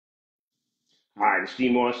Hi, this is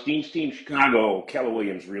Dean Moss, Dean's Team Chicago, Keller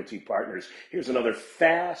Williams Realty Partners. Here's another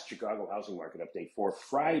fast Chicago housing market update for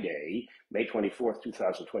Friday, May 24th,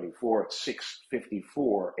 2024 at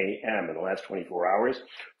 6:54 a.m. In the last 24 hours,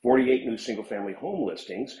 48 new single-family home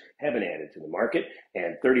listings have been added to the market,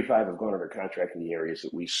 and 35 have gone under contract in the areas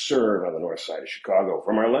that we serve on the north side of Chicago.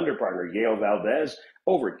 From our lender partner, Yale Valdez,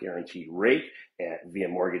 over at Guaranteed Rate via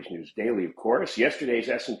Mortgage News Daily, of course. Yesterday's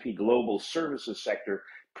S&P Global Services sector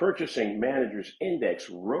Purchasing Managers Index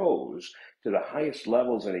rose to the highest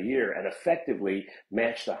levels in a year and effectively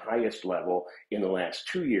matched the highest level in the last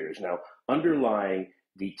 2 years. Now, underlying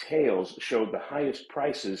details showed the highest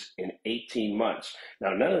prices in 18 months.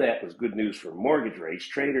 Now, none of that was good news for mortgage rates.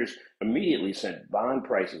 Traders immediately sent bond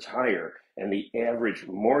prices higher, and the average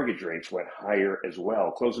mortgage rates went higher as well.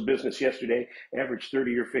 Close of business yesterday, average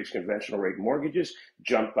 30-year fixed conventional rate mortgages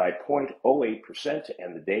jumped by 0.08% to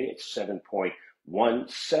end the day at 7.17%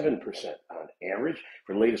 on average.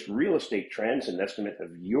 For the latest real estate trends and estimate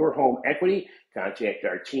of your home equity, contact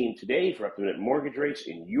our team today for up-to-date mortgage rates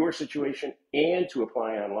in your situation, and to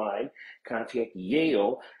apply online, contact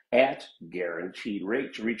Yale at Guaranteed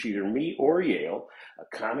Rate. To reach either me or Yale, a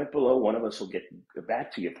comment below. One of us will get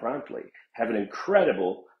back to you promptly. Have an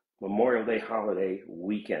incredible Memorial Day holiday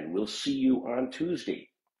weekend. We'll see you on Tuesday.